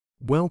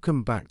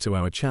Welcome back to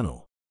our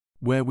channel,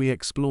 where we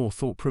explore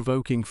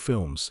thought-provoking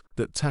films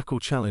that tackle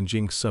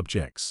challenging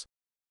subjects.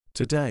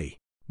 Today,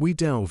 we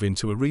delve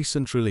into a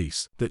recent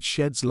release that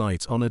sheds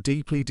light on a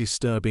deeply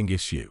disturbing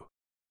issue.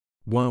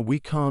 While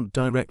we can't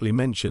directly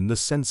mention the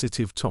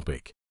sensitive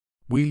topic,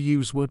 we'll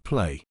use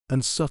wordplay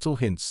and subtle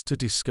hints to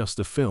discuss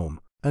the film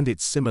and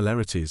its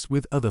similarities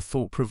with other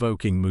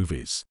thought-provoking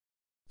movies.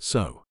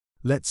 So,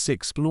 let's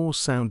explore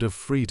Sound of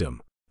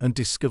Freedom and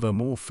discover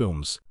more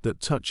films that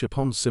touch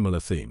upon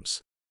similar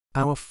themes.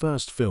 Our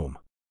first film,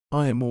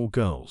 I Am All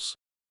Girls,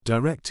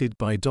 directed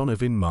by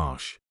Donovan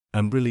Marsh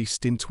and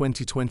released in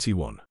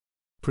 2021,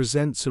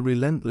 presents a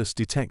relentless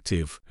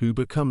detective who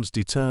becomes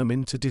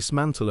determined to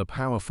dismantle a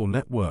powerful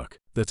network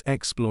that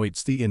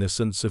exploits the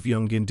innocence of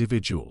young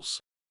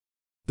individuals.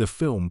 The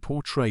film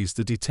portrays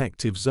the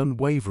detective's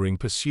unwavering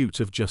pursuit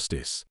of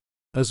justice,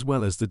 as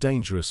well as the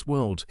dangerous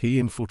world he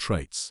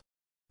infiltrates.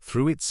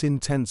 Through its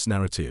intense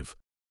narrative,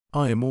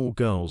 I Am All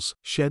Girls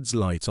sheds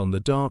light on the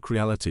dark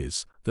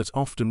realities that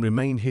often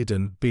remain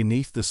hidden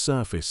beneath the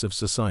surface of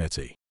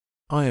society.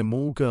 I Am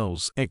All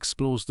Girls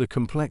explores the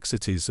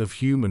complexities of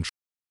human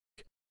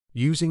trafficking,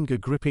 using a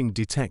gripping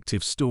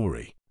detective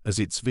story as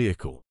its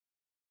vehicle.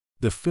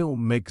 The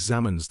film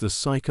examines the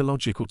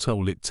psychological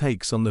toll it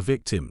takes on the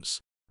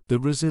victims, the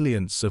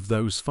resilience of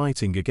those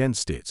fighting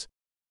against it,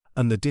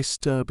 and the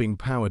disturbing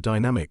power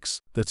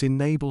dynamics that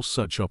enable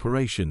such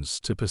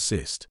operations to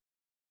persist.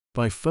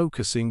 By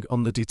focusing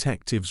on the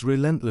detective's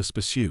relentless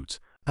pursuit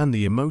and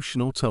the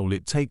emotional toll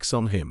it takes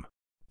on him,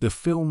 the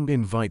film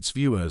invites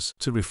viewers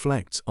to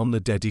reflect on the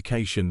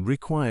dedication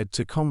required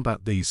to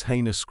combat these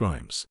heinous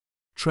crimes.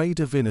 Trade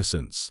of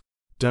Innocence,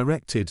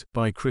 directed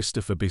by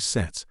Christopher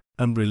Bissett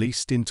and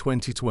released in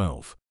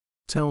 2012,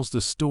 tells the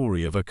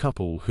story of a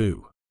couple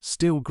who,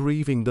 still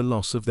grieving the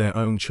loss of their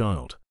own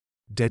child,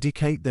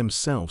 dedicate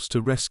themselves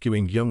to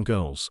rescuing young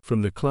girls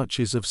from the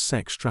clutches of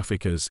sex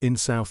traffickers in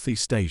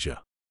Southeast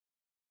Asia.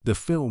 The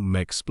film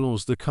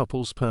explores the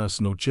couple's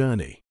personal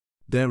journey,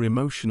 their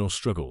emotional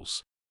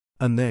struggles,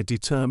 and their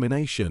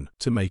determination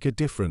to make a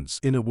difference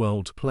in a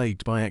world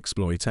plagued by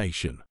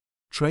exploitation.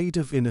 Trade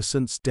of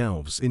Innocence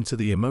delves into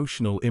the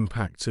emotional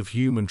impact of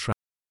human trafficking,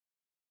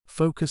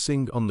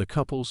 focusing on the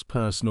couple's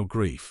personal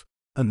grief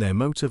and their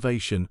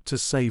motivation to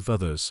save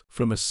others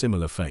from a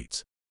similar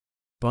fate.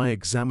 By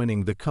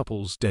examining the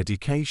couple's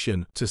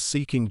dedication to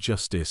seeking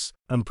justice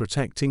and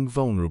protecting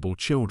vulnerable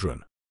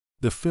children,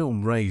 the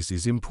film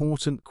raises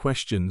important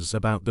questions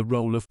about the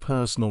role of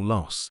personal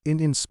loss in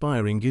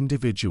inspiring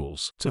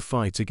individuals to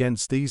fight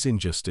against these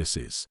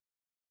injustices.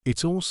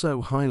 It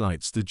also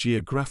highlights the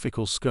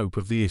geographical scope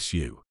of the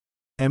issue,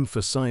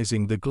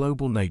 emphasizing the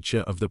global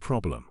nature of the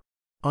problem.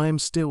 I Am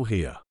Still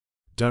Here,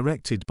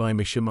 directed by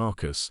Misha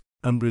Marcus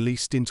and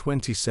released in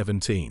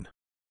 2017,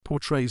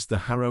 portrays the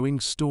harrowing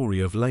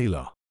story of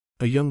Layla,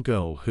 a young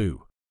girl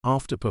who,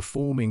 after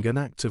performing an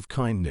act of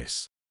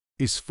kindness,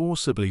 is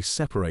forcibly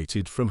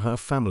separated from her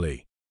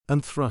family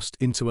and thrust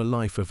into a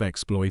life of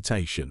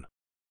exploitation.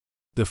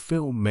 The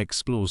film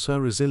explores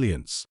her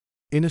resilience,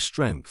 inner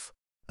strength,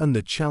 and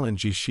the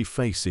challenges she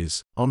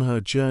faces on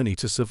her journey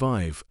to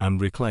survive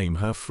and reclaim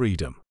her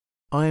freedom.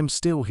 I Am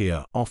Still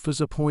Here offers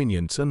a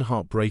poignant and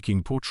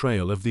heartbreaking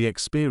portrayal of the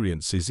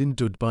experiences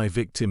endured by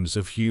victims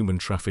of human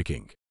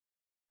trafficking.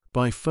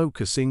 By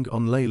focusing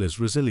on Layla's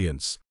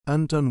resilience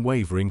and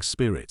unwavering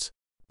spirit,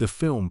 the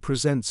film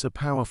presents a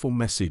powerful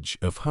message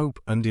of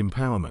hope and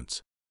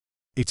empowerment.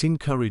 It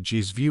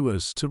encourages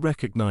viewers to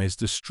recognize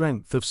the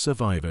strength of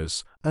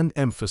survivors and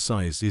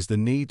emphasizes the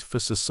need for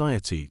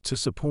society to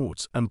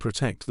support and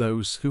protect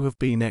those who have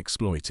been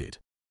exploited.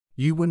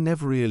 You Were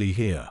Never Really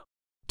Here,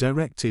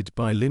 directed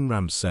by Lynn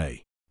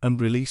Ramsay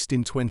and released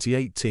in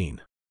 2018,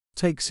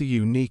 takes a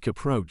unique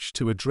approach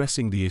to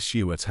addressing the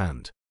issue at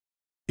hand.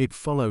 It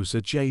follows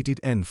a jaded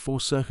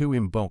enforcer who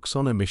embarks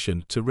on a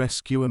mission to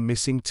rescue a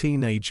missing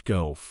teenage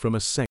girl from a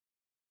sex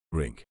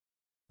ring.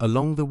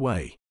 Along the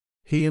way,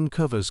 he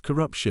uncovers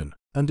corruption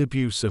and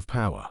abuse of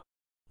power,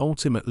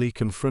 ultimately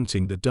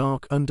confronting the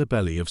dark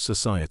underbelly of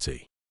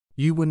society.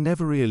 You Were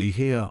Never Really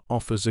Here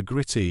offers a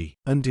gritty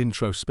and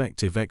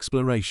introspective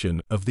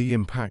exploration of the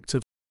impact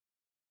of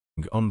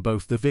on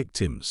both the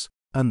victims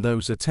and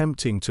those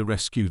attempting to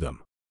rescue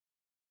them.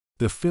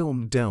 The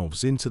film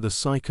delves into the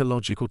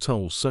psychological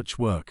toll such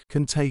work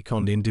can take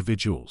on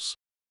individuals,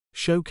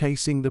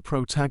 showcasing the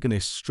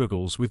protagonist's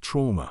struggles with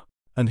trauma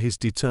and his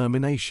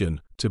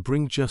determination to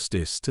bring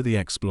justice to the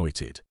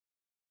exploited.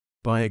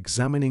 By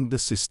examining the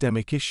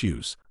systemic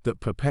issues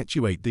that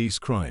perpetuate these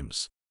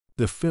crimes,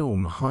 the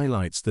film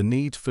highlights the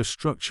need for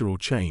structural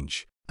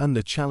change and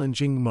the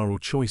challenging moral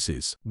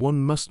choices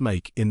one must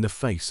make in the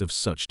face of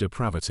such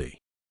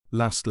depravity.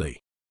 Lastly,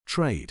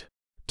 Trade,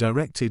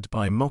 directed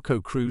by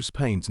Moko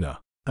Cruz-Paintner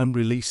and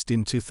released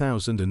in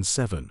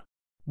 2007,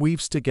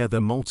 weaves together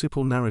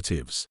multiple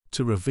narratives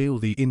to reveal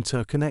the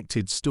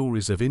interconnected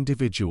stories of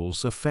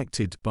individuals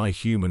affected by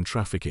human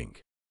trafficking.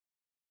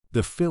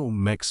 The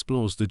film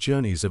explores the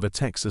journeys of a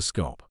Texas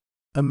cop,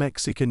 a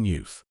Mexican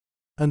youth,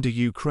 and a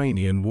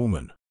Ukrainian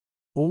woman,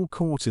 all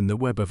caught in the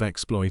web of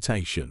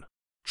exploitation.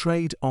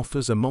 Trade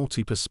offers a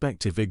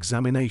multi-perspective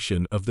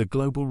examination of the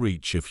global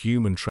reach of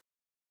human trade.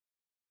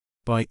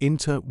 By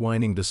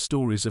intertwining the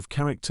stories of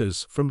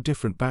characters from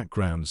different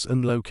backgrounds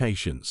and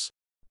locations,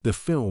 the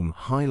film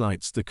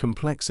highlights the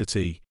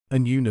complexity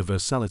and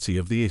universality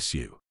of the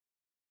issue.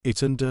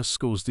 It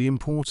underscores the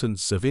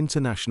importance of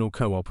international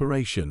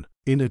cooperation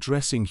in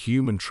addressing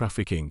human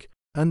trafficking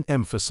and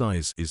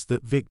emphasizes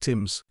that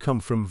victims come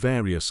from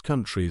various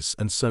countries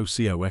and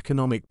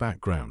socio-economic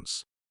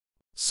backgrounds.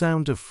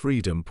 Sound of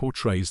Freedom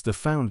portrays the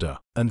founder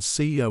and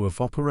CEO of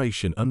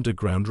Operation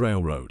Underground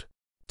Railroad,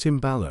 Tim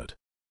Ballard,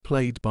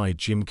 played by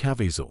Jim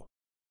Caviezel.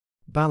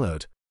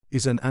 Ballard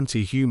is an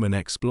anti-human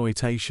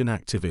exploitation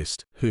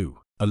activist who,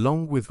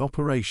 along with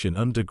Operation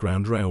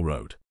Underground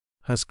Railroad,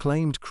 has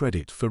claimed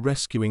credit for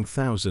rescuing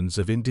thousands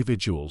of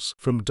individuals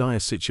from dire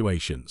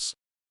situations.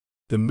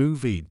 The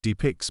movie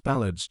depicts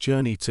Ballard's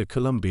journey to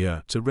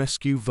Colombia to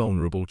rescue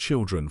vulnerable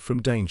children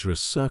from dangerous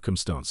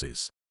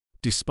circumstances.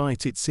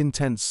 Despite its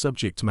intense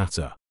subject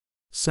matter,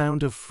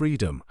 Sound of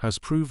Freedom has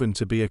proven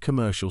to be a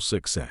commercial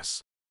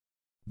success.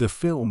 The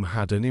film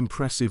had an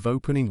impressive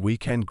opening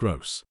weekend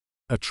gross,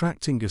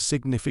 attracting a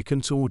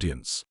significant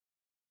audience.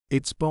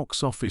 Its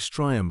box office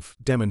triumph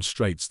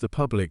demonstrates the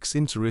public's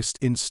interest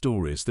in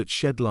stories that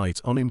shed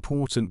light on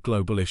important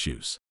global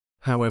issues.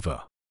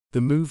 However, the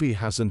movie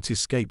hasn't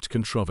escaped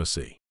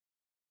controversy.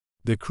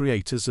 The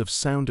creators of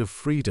Sound of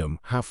Freedom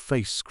have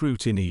faced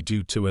scrutiny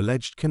due to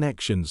alleged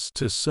connections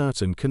to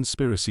certain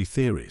conspiracy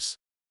theories.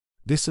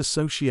 This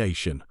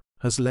association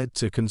has led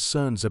to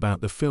concerns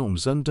about the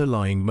film's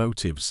underlying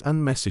motives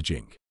and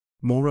messaging.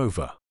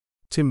 Moreover,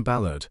 Tim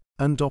Ballard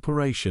and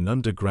Operation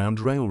Underground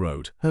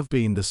Railroad have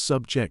been the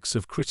subjects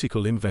of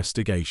critical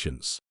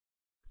investigations.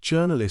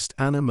 Journalist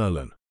Anna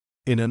Merlan,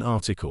 in an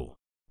article,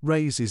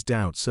 raises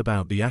doubts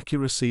about the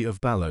accuracy of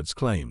Ballard's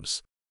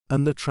claims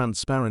and the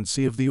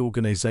transparency of the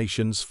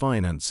organization's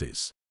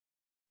finances.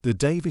 The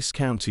Davis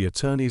County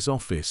Attorney's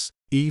Office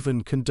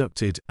even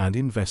conducted an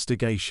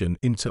investigation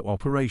into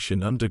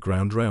Operation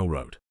Underground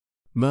Railroad.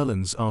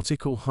 Merlan's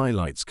article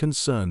highlights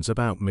concerns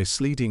about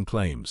misleading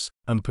claims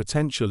and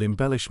potential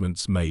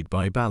embellishments made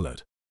by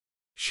Ballard.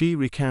 She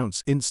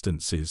recounts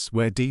instances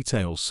where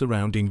details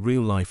surrounding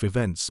real-life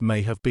events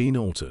may have been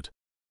altered.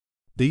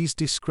 These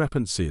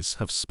discrepancies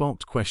have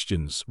sparked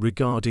questions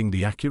regarding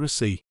the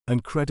accuracy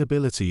and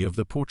credibility of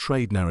the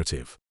portrayed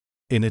narrative.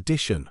 In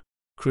addition,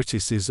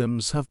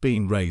 criticisms have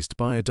been raised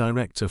by a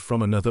director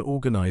from another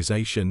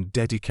organization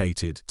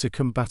dedicated to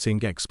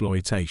combating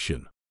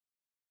exploitation.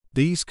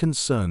 These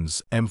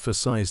concerns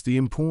emphasize the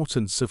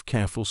importance of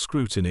careful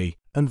scrutiny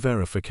and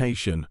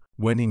verification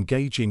when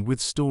engaging with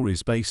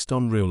stories based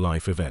on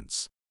real-life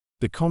events.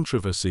 The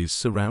controversies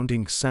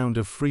surrounding Sound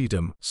of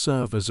Freedom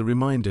serve as a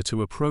reminder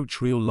to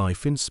approach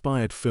real-life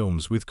inspired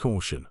films with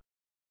caution.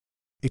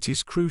 It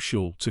is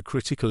crucial to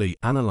critically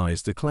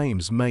analyze the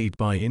claims made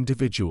by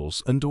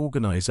individuals and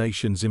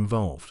organizations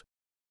involved.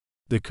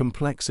 The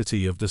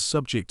complexity of the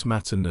subject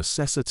matter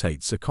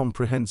necessitates a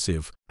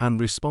comprehensive and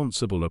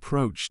responsible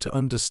approach to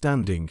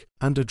understanding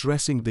and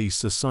addressing these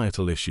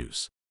societal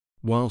issues.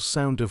 While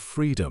Sound of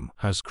Freedom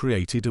has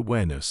created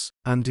awareness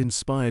and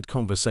inspired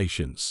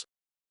conversations,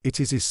 it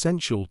is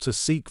essential to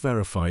seek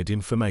verified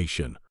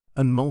information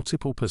and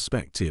multiple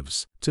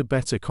perspectives to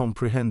better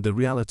comprehend the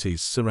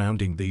realities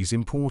surrounding these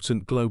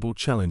important global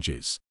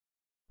challenges.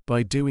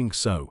 By doing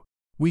so,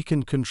 we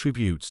can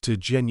contribute to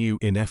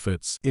genuine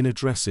efforts in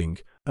addressing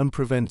and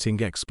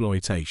preventing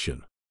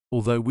exploitation.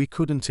 Although we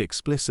couldn't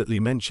explicitly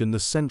mention the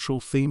central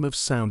theme of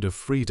Sound of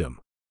Freedom,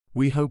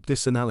 we hope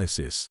this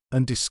analysis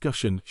and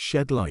discussion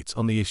shed light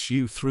on the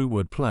issue through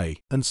wordplay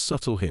and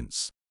subtle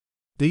hints.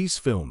 These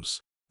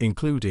films,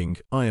 including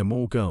I Am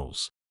All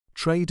Girls,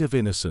 Trade of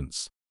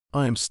Innocence,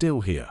 I Am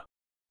Still Here,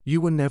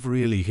 You Were Never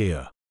Really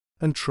Here,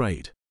 and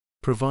Trade,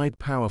 provide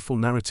powerful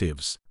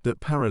narratives that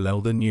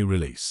parallel the new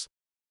release.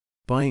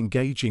 By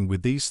engaging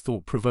with these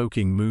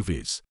thought-provoking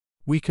movies,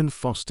 we can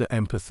foster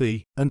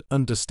empathy and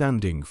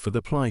understanding for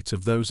the plight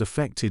of those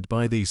affected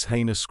by these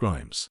heinous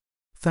crimes.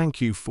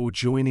 Thank you for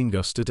joining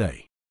us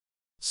today.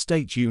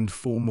 Stay tuned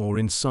for more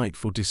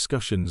insightful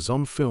discussions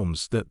on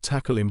films that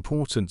tackle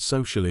important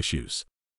social issues.